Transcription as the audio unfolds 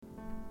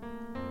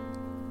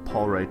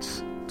Paul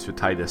writes to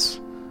Titus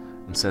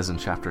and says in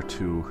chapter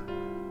 2,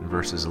 in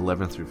verses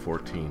 11 through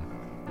 14,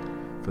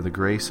 "For the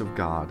grace of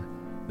God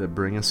that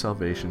bringeth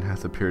salvation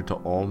hath appeared to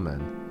all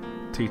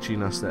men,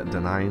 teaching us that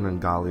denying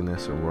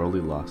ungodliness and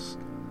worldly lust,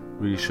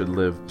 we should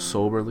live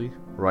soberly,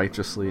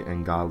 righteously,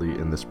 and godly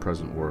in this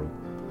present world,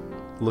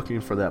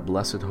 looking for that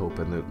blessed hope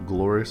and the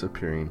glorious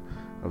appearing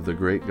of the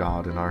great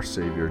God and our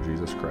Savior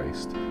Jesus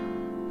Christ,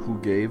 who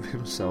gave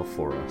himself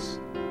for us,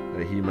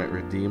 that he might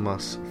redeem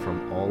us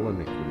from all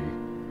iniquity,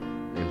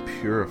 and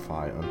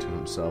purify unto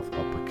himself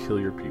a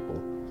peculiar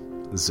people,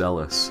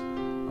 zealous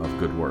of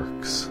good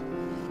works."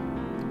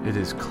 It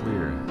is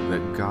clear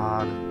that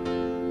God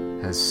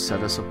has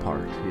set us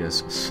apart. He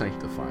has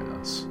sanctified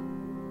us.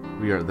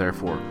 We are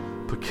therefore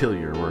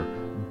peculiar. We're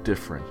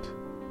different.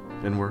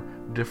 And we're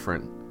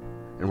different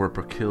and we're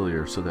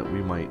peculiar so that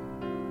we might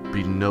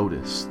be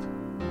noticed.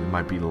 We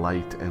might be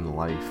light and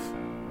life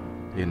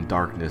in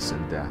darkness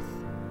and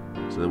death,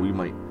 so that we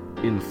might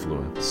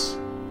influence.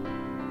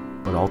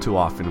 But all too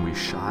often we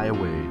shy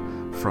away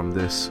from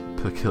this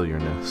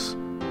peculiarness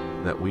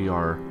that we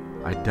are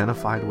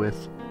identified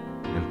with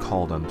and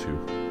called unto.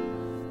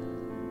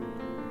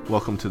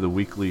 Welcome to the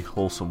weekly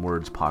Wholesome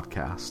Words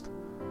podcast,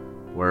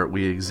 where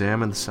we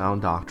examine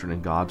sound doctrine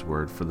in God's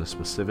Word for the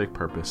specific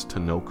purpose to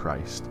know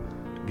Christ,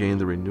 gain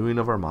the renewing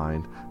of our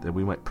mind, that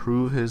we might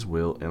prove His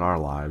will in our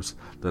lives,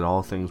 that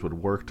all things would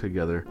work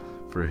together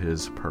for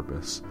His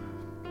purpose.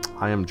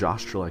 I am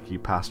Josh Trelecki,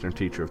 pastor and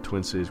teacher of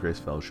Twin Cities Grace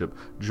Fellowship.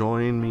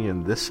 Join me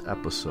in this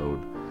episode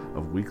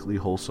of Weekly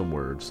Wholesome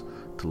Words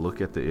to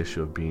look at the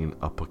issue of being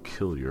a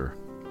peculiar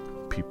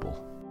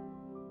people.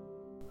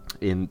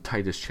 In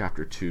Titus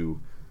chapter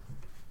 2,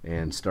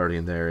 and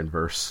starting there in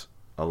verse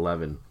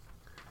 11,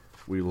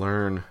 we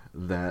learn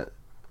that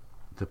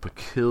the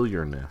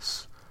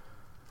peculiarness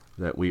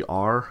that we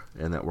are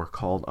and that we're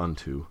called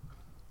unto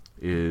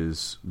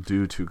is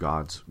due to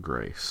God's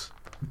grace.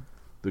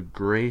 The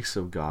grace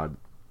of God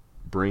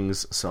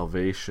brings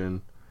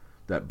salvation,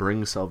 that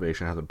brings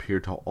salvation hath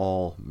appeared to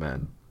all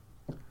men.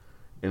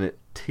 And it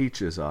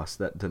teaches us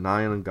that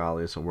denying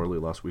ungodliness and worldly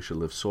lust, we should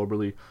live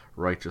soberly,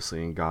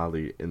 righteously, and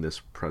godly in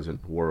this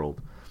present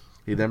world.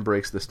 He then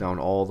breaks this down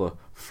all the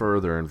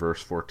further in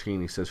verse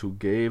 14. He says, "Who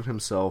gave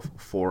himself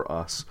for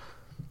us."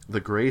 The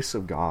grace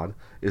of God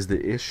is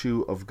the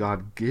issue of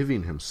God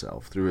giving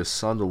himself through his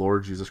Son, the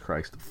Lord Jesus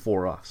Christ,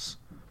 for us.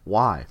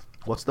 Why?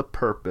 What's the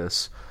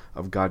purpose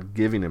of God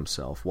giving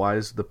himself? Why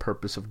is the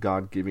purpose of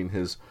God giving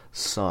his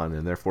Son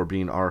and therefore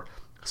being our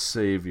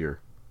Savior?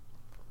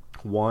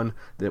 One,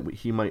 that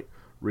he might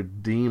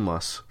redeem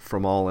us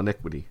from all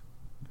iniquity.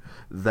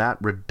 That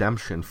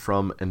redemption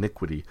from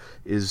iniquity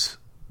is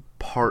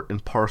part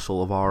and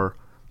parcel of our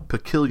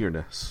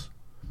peculiarness.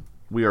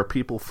 We are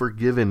people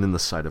forgiven in the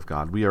sight of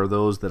God. We are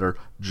those that are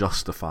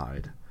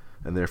justified.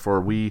 And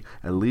therefore we,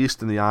 at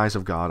least in the eyes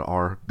of God,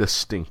 are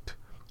distinct.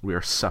 We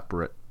are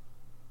separate.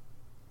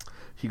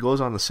 He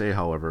goes on to say,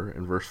 however,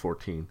 in verse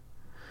 14,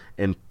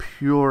 "and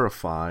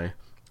purify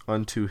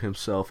unto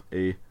himself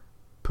a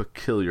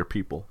peculiar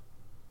people."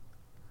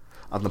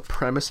 On the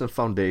premise and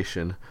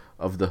foundation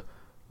of the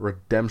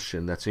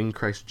redemption that's in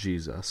Christ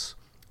Jesus,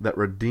 that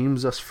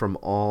redeems us from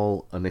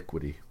all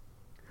iniquity,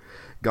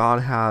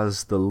 God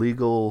has the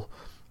legal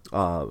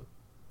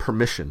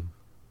permission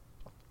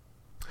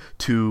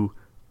to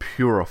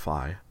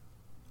purify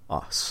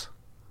us,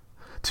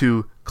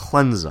 to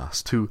cleanse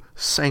us, to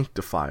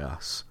sanctify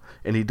us.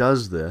 And he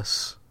does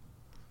this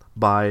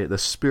by the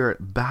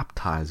Spirit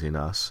baptizing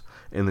us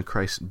in the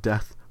Christ's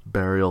death,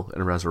 burial,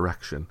 and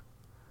resurrection,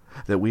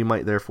 that we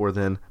might therefore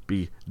then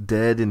be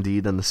dead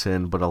indeed unto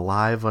sin, but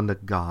alive unto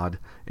God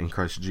in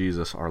Christ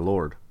Jesus our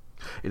Lord.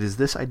 It is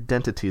this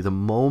identity, the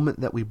moment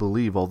that we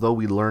believe, although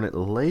we learn it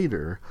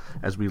later,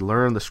 as we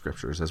learn the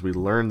Scriptures, as we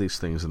learn these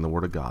things in the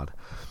Word of God,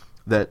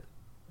 that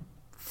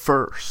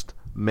first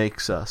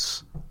makes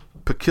us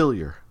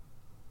peculiar.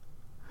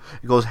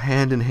 It goes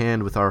hand in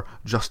hand with our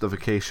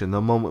justification.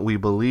 The moment we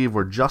believe,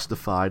 we're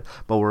justified,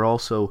 but we're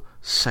also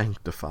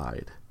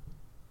sanctified.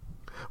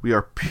 We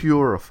are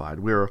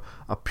purified. We are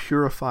a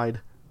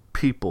purified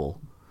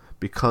people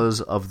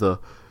because of the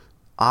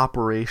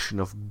operation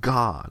of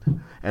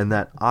God, and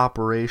that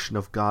operation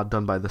of God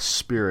done by the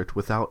Spirit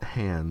without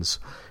hands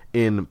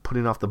in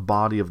putting off the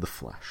body of the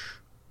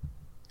flesh,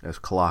 as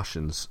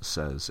Colossians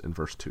says in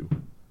verse 2.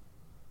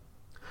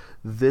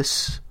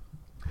 This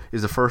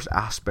is the first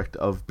aspect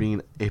of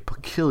being a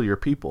peculiar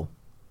people.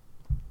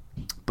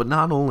 But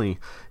not only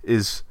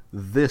is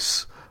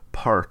this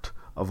part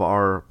of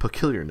our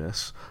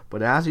peculiarness,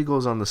 but as he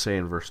goes on to say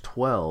in verse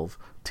 12,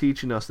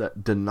 teaching us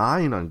that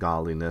denying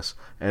ungodliness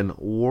and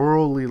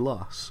worldly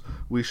lusts,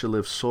 we should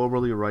live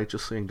soberly,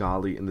 righteously, and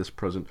godly in this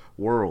present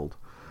world.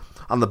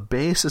 On the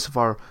basis of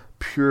our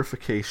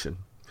purification,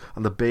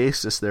 on the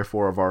basis,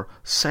 therefore, of our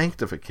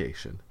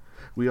sanctification,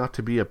 we ought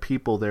to be a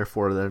people,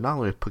 therefore, that are not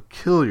only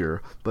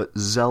peculiar, but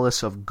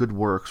zealous of good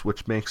works,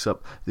 which makes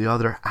up the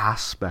other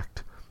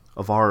aspect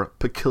of our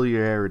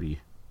peculiarity.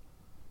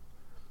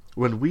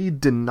 When we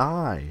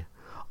deny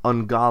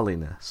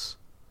ungodliness,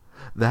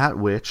 that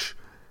which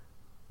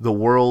the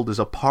world is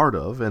a part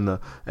of, and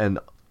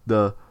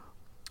the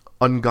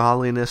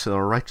ungodliness and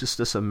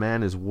unrighteousness of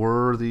man is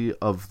worthy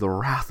of the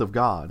wrath of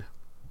God.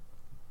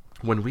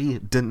 When we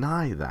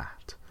deny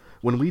that,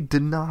 when we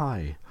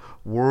deny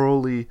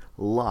worldly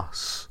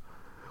lusts,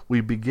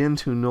 we begin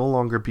to no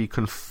longer be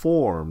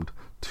conformed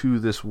to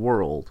this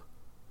world,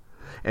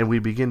 and we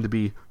begin to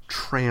be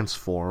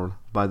transformed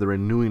by the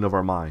renewing of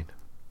our mind.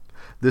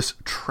 This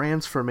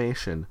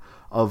transformation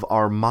of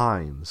our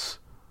minds,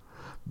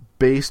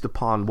 based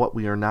upon what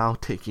we are now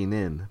taking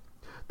in,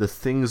 the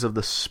things of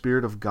the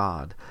Spirit of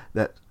God,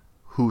 that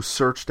who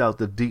searched out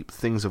the deep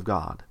things of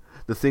God,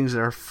 the things that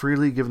are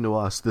freely given to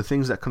us, the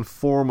things that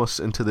conform us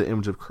into the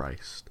image of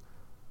Christ,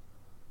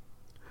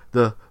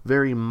 the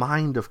very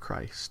mind of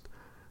Christ,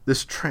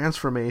 this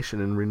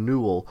transformation and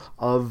renewal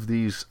of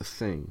these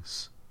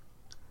things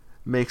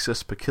makes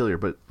us peculiar.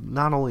 But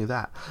not only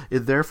that, it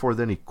therefore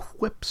then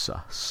equips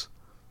us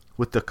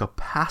with the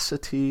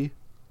capacity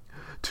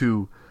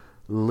to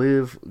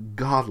live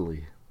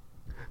godly,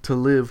 to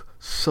live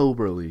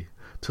soberly,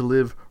 to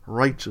live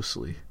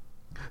righteously.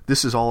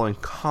 This is all in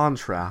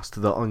contrast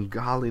to the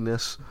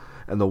ungodliness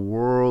and the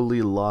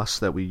worldly lust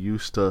that we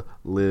used to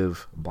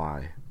live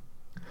by.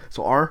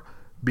 So our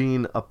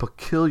being a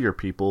peculiar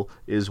people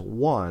is,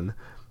 one,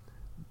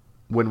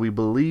 when we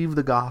believe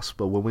the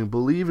gospel, when we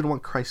believe in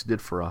what Christ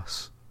did for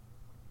us,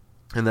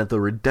 and that the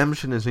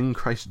redemption is in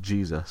Christ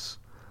Jesus,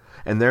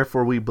 and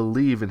therefore we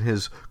believe in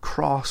his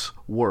cross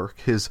work,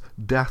 his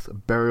death,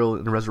 burial,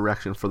 and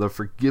resurrection for the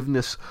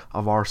forgiveness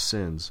of our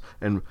sins.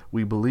 And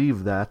we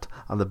believe that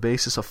on the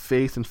basis of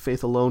faith and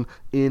faith alone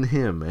in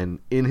him and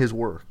in his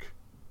work.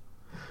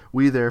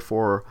 We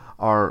therefore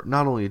are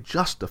not only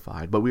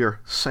justified, but we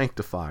are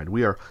sanctified.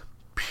 We are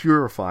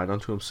purified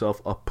unto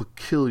himself, a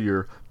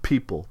peculiar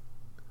people.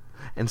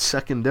 And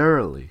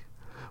secondarily,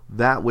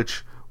 that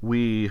which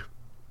we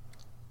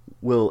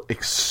will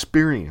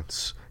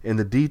experience in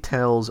the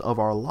details of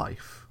our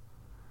life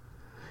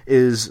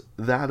is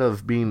that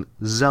of being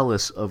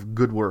zealous of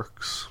good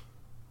works.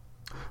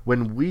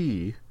 When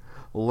we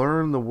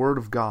learn the Word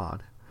of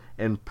God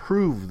and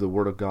prove the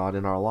Word of God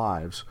in our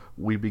lives,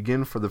 we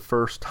begin for the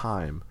first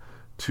time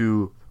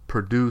to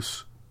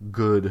produce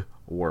good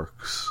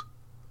works.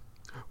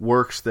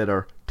 Works that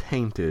are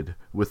tainted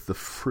with the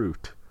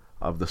fruit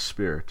of the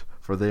Spirit,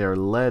 for they are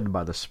led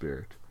by the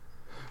Spirit.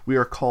 We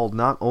are called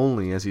not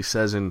only, as he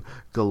says in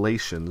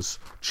Galatians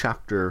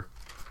chapter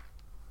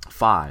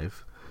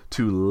 5,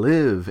 to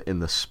live in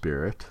the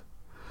Spirit,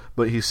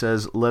 but he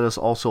says, let us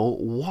also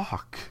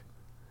walk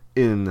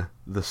in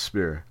the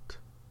Spirit.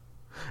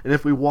 And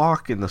if we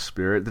walk in the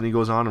Spirit, then he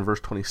goes on in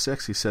verse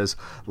 26, he says,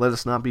 let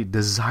us not be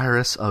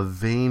desirous of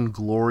vain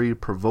glory,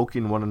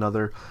 provoking one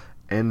another,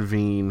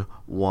 envying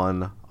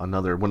one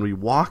another. When we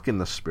walk in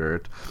the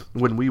Spirit,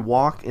 when we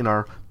walk in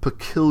our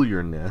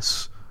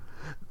peculiarness,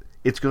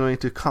 it's going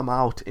to come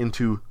out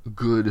into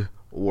good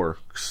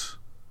works.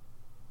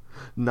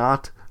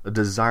 Not a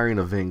desiring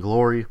of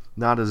vainglory,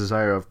 not a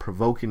desire of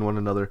provoking one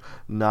another,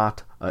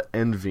 not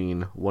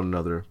envying one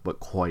another,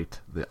 but quite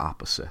the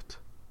opposite.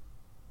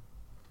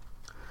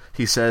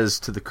 He says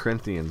to the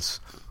Corinthians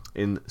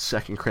in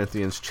 2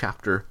 Corinthians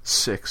chapter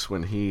 6,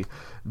 when he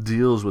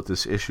deals with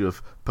this issue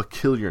of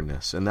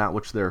peculiarness and that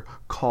which they're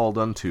called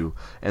unto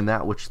and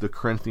that which the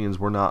Corinthians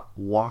were not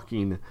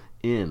walking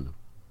in.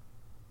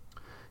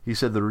 He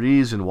said the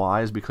reason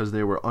why is because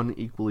they were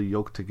unequally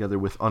yoked together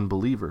with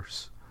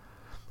unbelievers.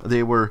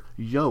 They were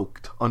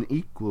yoked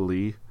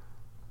unequally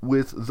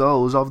with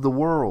those of the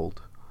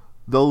world,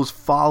 those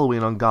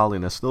following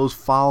ungodliness, those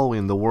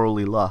following the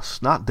worldly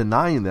lusts, not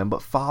denying them,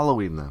 but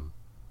following them.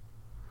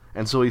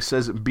 And so he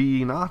says, be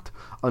ye not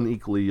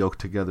unequally yoked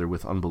together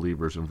with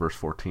unbelievers in verse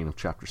 14 of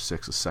chapter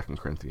 6 of 2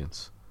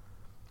 Corinthians.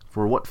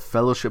 For what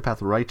fellowship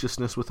hath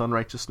righteousness with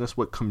unrighteousness?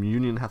 What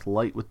communion hath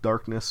light with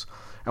darkness?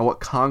 And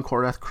what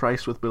concord hath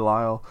Christ with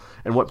Belial?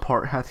 And what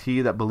part hath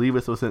he that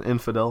believeth with an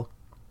infidel?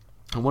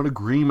 And what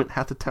agreement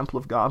hath the temple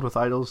of God with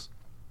idols?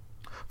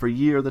 For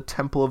ye are the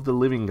temple of the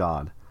living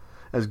God.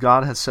 As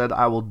God hath said,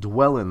 I will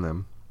dwell in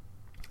them,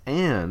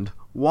 and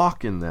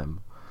walk in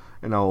them,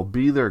 and I will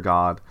be their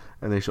God,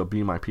 and they shall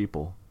be my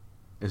people.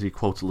 As he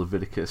quotes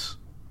Leviticus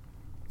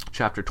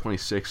chapter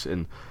 26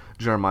 and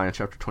Jeremiah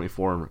chapter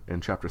 24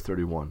 and chapter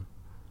 31.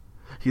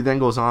 He then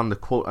goes on to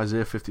quote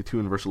Isaiah 52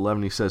 and verse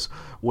 11. He says,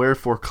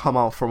 wherefore come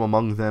out from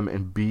among them,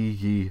 and be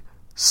ye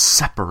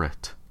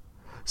separate,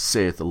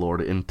 saith the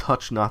Lord, and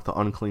touch not the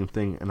unclean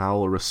thing, and I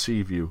will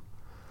receive you,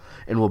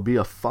 and will be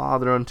a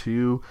father unto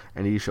you,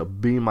 and ye shall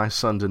be my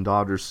sons and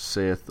daughters,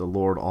 saith the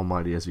Lord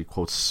Almighty, as he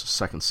quotes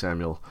 2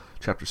 Samuel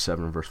chapter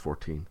 7 and verse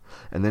 14.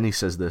 And then he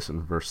says this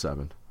in verse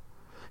 7.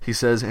 He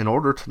says, in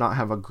order to not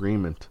have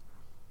agreement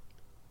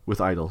with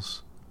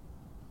idols,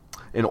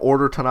 in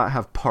order to not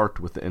have part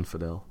with the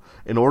infidel,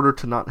 in order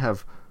to not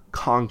have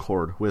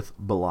concord with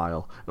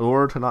Belial, in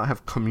order to not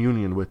have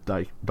communion with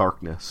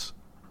darkness,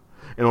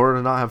 in order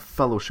to not have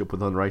fellowship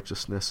with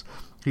unrighteousness,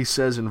 he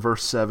says in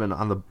verse 7,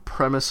 on the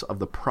premise of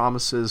the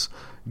promises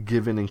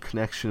given in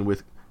connection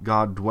with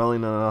God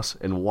dwelling in us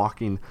and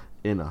walking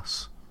in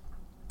us.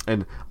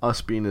 and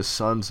us being his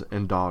sons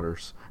and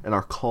daughters, and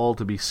are called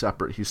to be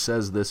separate. He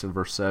says this in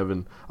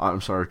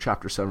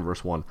chapter 7,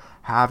 verse 1.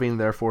 Having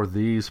therefore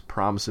these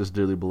promises,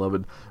 dearly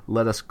beloved,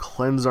 let us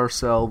cleanse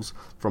ourselves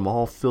from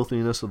all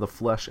filthiness of the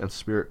flesh and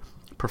spirit,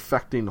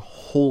 perfecting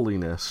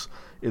holiness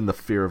in the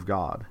fear of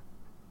God.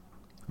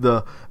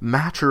 The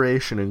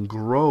maturation and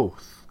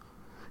growth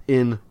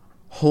in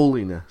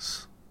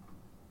holiness,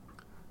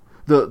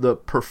 the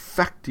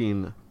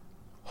perfecting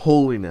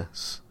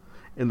holiness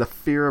in the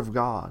fear of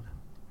God,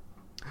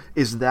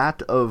 is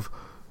that of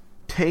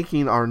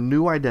taking our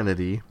new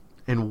identity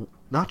and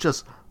not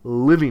just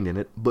living in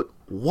it, but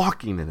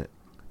walking in it.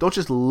 Don't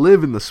just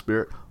live in the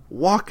Spirit,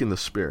 walk in the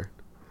Spirit.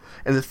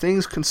 And the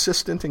things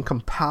consistent and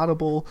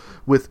compatible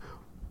with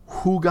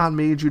who God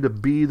made you to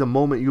be the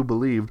moment you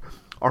believed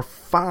are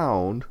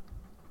found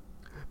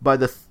by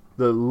the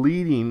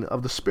leading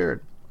of the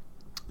Spirit.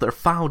 They're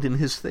found in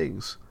His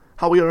things.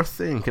 How we are to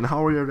think, and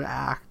how we are to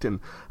act, and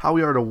how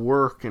we are to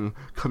work and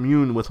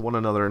commune with one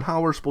another, and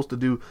how we're supposed to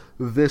do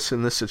this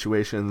in this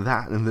situation,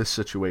 that in this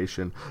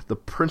situation. The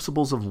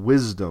principles of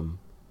wisdom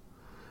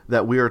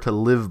that we are to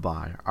live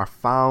by are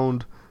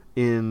found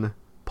in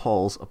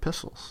Paul's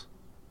epistles.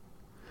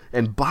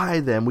 And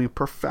by them we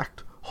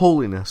perfect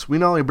holiness. We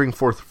not only bring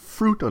forth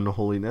fruit unto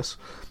holiness,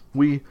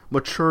 we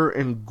mature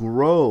and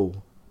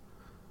grow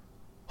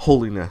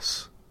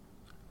holiness.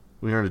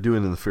 We are to do it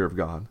in the fear of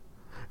God.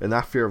 And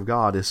that fear of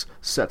God is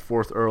set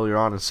forth earlier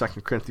on in 2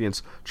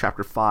 Corinthians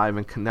chapter 5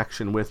 in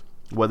connection with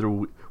whether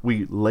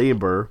we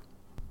labor,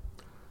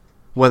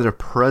 whether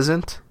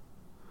present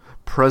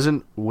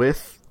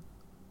with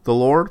the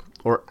Lord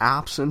or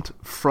absent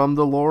from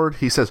the Lord.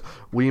 He says,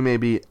 we may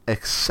be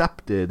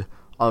accepted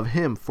of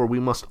Him, for we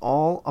must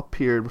all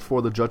appear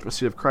before the judgment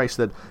seat of Christ,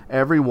 that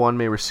every one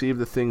may receive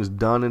the things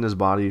done in his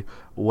body,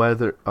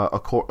 whether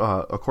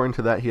according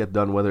to that he hath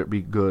done, whether it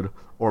be good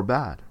or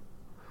bad.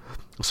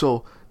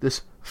 So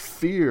this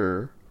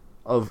fear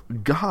of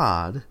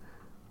God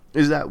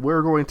is that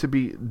we're going to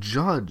be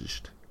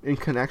judged in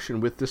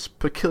connection with this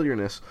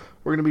peculiarness.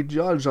 We're going to be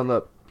judged on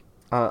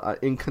the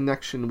in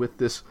connection with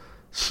this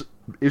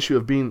issue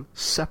of being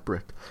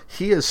separate.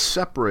 He has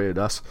separated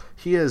us.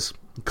 He has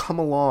come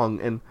along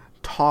and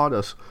taught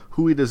us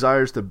who He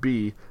desires to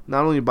be,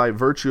 not only by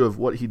virtue of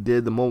what He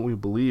did the moment we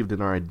believed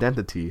in our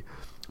identity,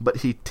 but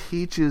He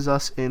teaches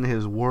us in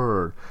His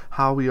Word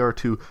how we are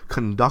to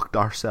conduct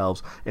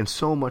ourselves, and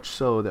so much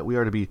so that we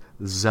are to be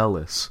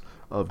zealous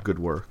of good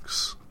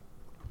works.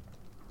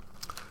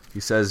 He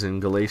says in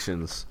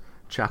Galatians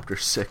chapter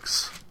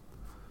 6,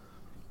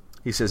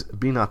 he says,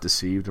 be not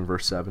deceived, in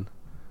verse 7.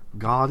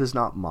 God is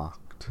not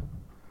mocked.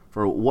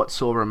 For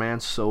whatsoever a man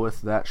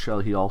soweth, that shall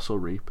he also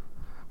reap.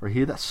 For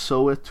he that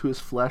soweth to his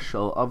flesh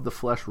shall of the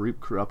flesh reap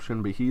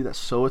corruption, but he that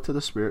soweth to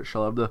the Spirit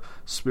shall of the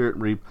Spirit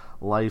reap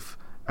life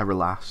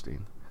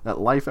everlasting. That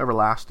life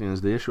everlasting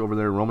is the issue over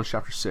there in Romans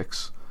chapter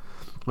 6,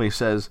 when he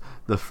says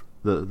the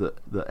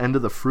end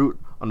of the fruit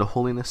unto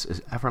holiness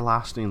is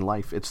everlasting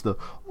life. It's the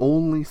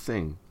only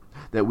thing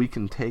that we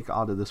can take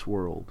out of this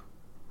world.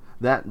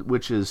 That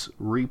which is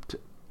reaped,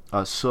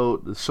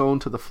 sown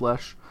to the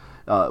flesh,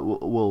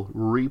 will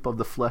reap of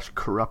the flesh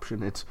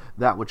corruption. It's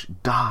that which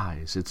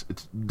dies.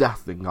 It's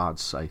death in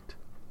God's sight.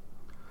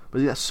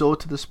 But he that soweth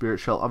to the Spirit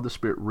shall of the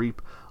Spirit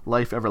reap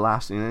life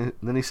everlasting. And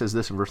then he says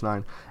this in verse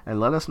 9, and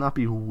let us not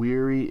be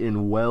weary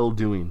in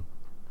well-doing.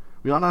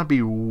 We ought not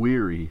be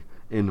weary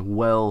in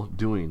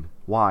well-doing.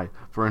 Why?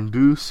 For in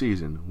due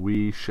season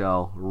we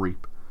shall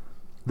reap.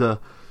 The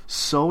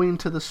sowing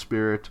to the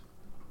Spirit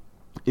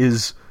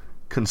is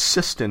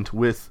consistent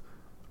with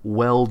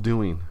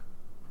well-doing.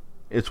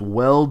 It's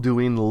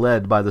well-doing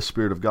led by the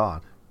Spirit of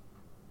God.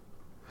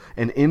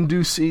 And in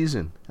due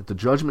season, at the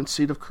judgment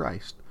seat of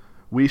Christ,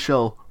 we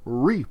shall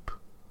reap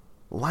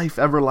life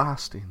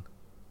everlasting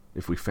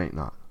if we faint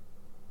not.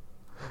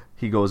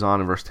 He goes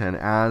on in verse 10,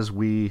 as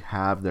we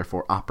have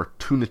therefore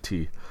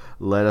opportunity,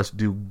 let us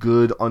do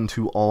good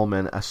unto all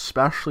men,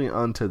 especially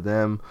unto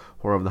them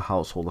who are of the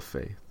household of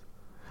faith.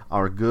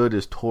 Our good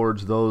is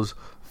towards those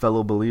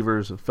fellow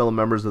believers and fellow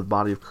members of the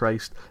body of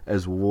Christ,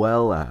 as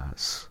well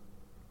as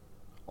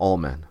all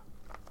men.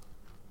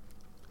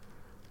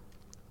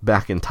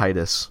 Back in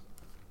Titus,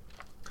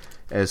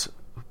 as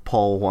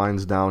Paul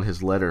winds down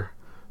his letter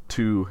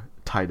to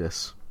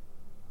Titus,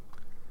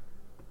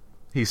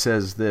 he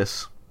says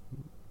this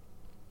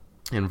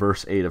in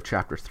verse 8 of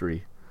chapter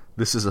 3.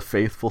 This is a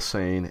faithful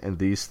saying, and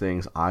these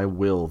things I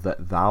will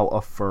that thou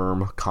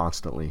affirm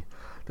constantly,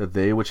 that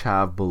they which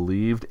have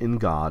believed in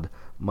God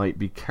might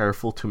be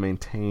careful to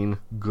maintain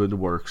good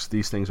works.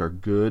 These things are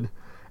good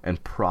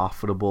and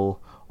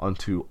profitable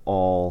unto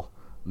all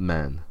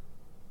men.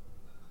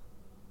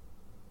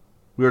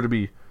 We are to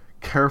be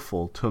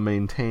careful to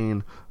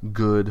maintain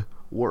good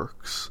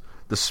works.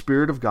 The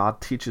Spirit of God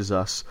teaches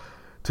us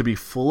to be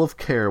full of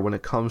care when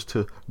it comes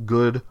to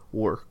good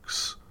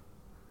works.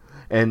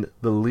 And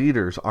the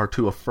leaders are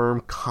to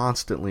affirm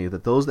constantly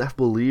that those that have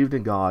believed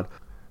in God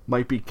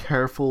might be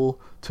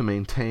careful to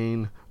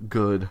maintain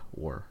good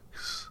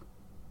works.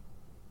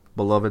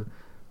 Beloved,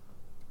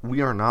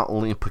 we are not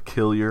only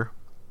peculiar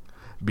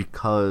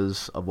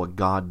because of what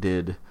God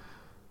did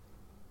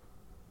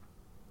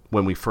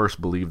when we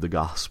first believed the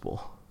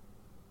gospel.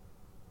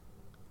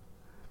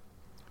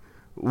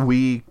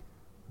 We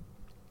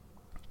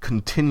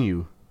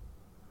continue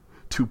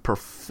to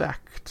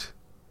perfect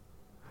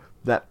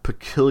that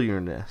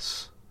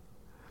peculiarness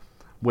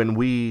when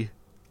we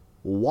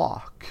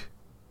walk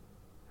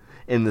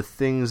in the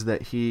things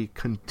that He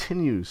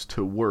continues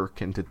to work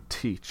and to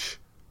teach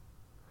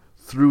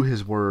through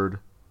His Word,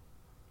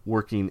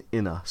 working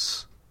in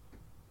us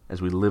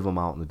as we live them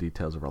out in the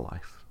details of our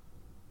life.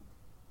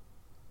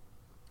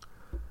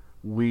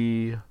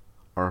 We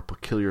are a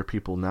peculiar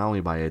people not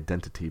only by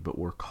identity, but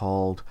we're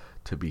called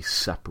to be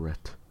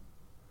separate.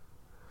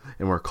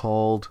 And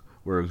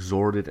we're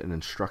exhorted and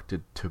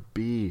instructed to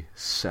be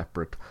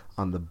separate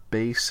on the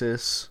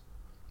basis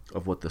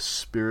of what the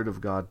Spirit of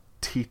God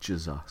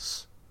teaches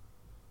us.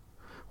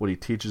 What He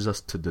teaches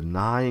us to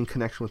deny in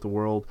connection with the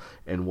world,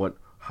 and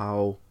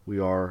how we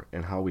are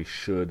and how we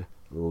should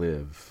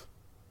live.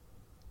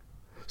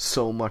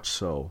 So much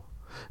so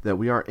that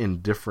we are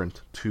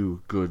indifferent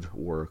to good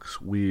works.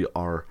 We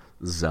are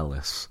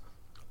zealous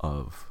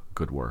of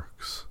good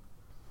works.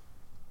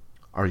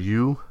 Are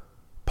you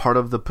part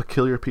of the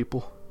peculiar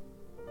people?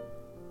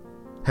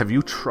 Have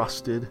you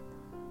trusted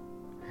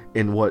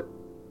in what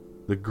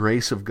the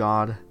grace of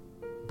God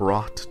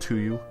brought to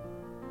you?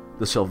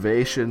 The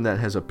salvation that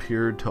has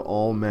appeared to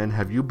all men?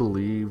 Have you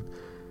believed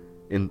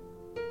in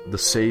the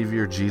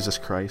Savior Jesus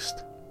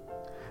Christ?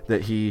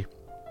 That He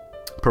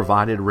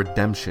provided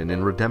redemption,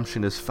 and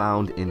redemption is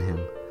found in Him.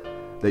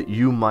 That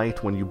you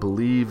might, when you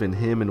believe in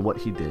Him and what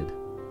He did,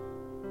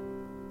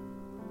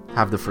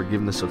 have the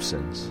forgiveness of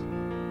sins.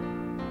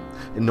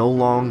 And no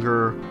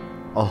longer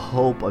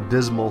a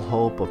dismal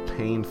hope of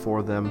pain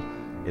for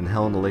them in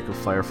hell and the lake of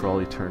fire for all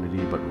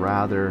eternity, but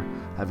rather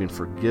having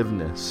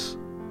forgiveness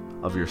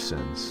of your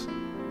sins,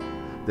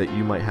 that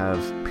you might have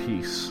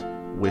peace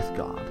with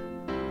God.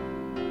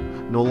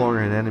 No longer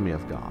an enemy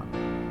of God,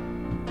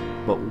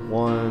 but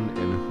one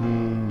in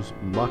whom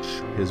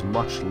His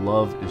much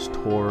love is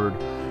toward,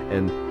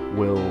 and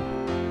will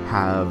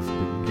have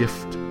the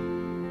gift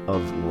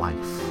of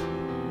life.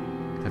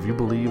 Have you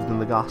believed in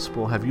the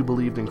gospel? Have you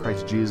believed in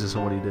Christ Jesus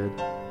and what He did?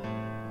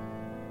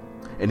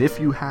 And if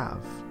you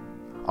have,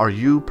 are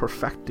you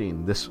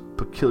perfecting this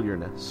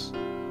peculiarness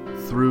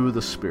through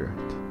the Spirit?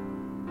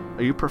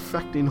 Are you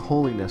perfecting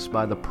holiness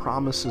by the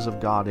promises of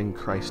God in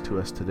Christ to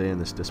us today in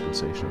this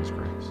dispensation of His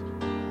grace?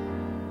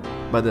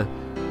 By the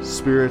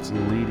Spirit's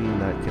leading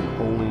that can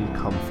only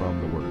come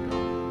from the Word of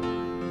God.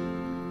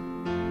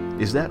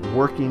 Is that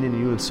working in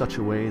you in such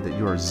a way that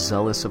you are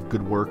zealous of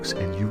good works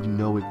and you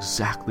know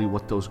exactly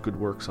what those good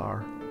works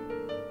are?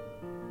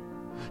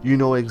 You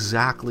know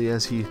exactly,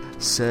 as he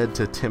said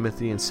to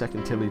Timothy in 2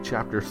 Timothy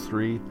chapter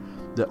 3,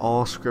 that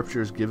all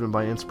Scripture is given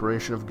by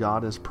inspiration of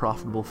God and is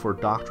profitable for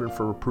doctrine,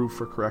 for reproof,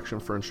 for correction,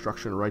 for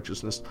instruction in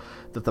righteousness,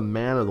 that the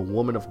man or the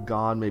woman of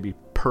God may be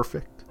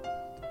perfect,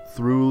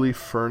 thoroughly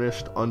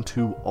furnished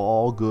unto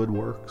all good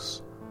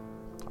works.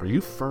 Are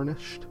you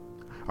furnished?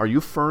 Are you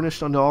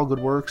furnished unto all good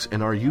works?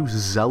 And are you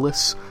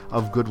zealous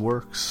of good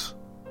works?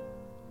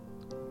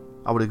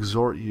 I would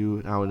exhort you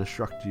and I would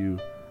instruct you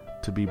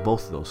to be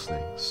both those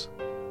things.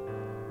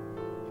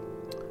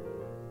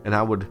 And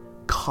I would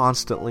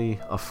constantly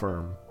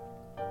affirm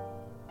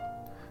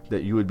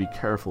that you would be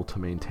careful to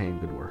maintain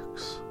good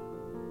works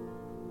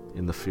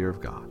in the fear of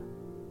God.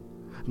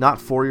 Not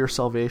for your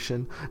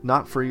salvation,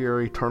 not for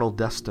your eternal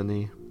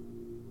destiny,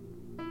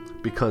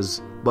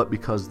 but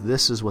because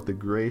this is what the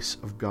grace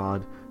of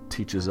God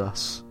teaches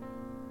us.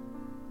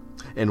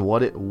 And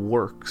what it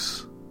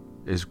works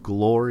is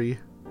glory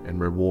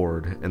and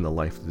reward in the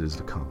life that is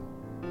to come.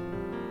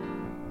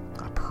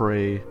 I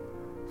pray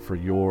for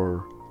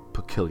your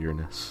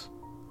peculiarness.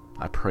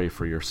 I pray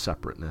for your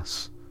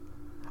separateness.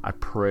 I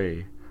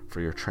pray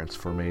for your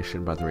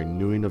transformation by the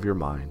renewing of your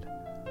mind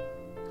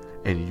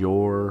and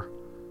your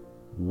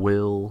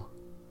will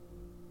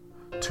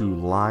to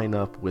line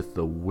up with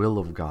the will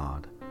of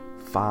God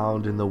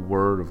found in the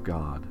Word of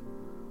God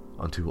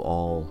unto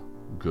all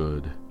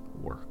good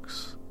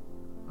works.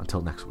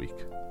 Until next week,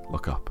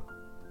 look up.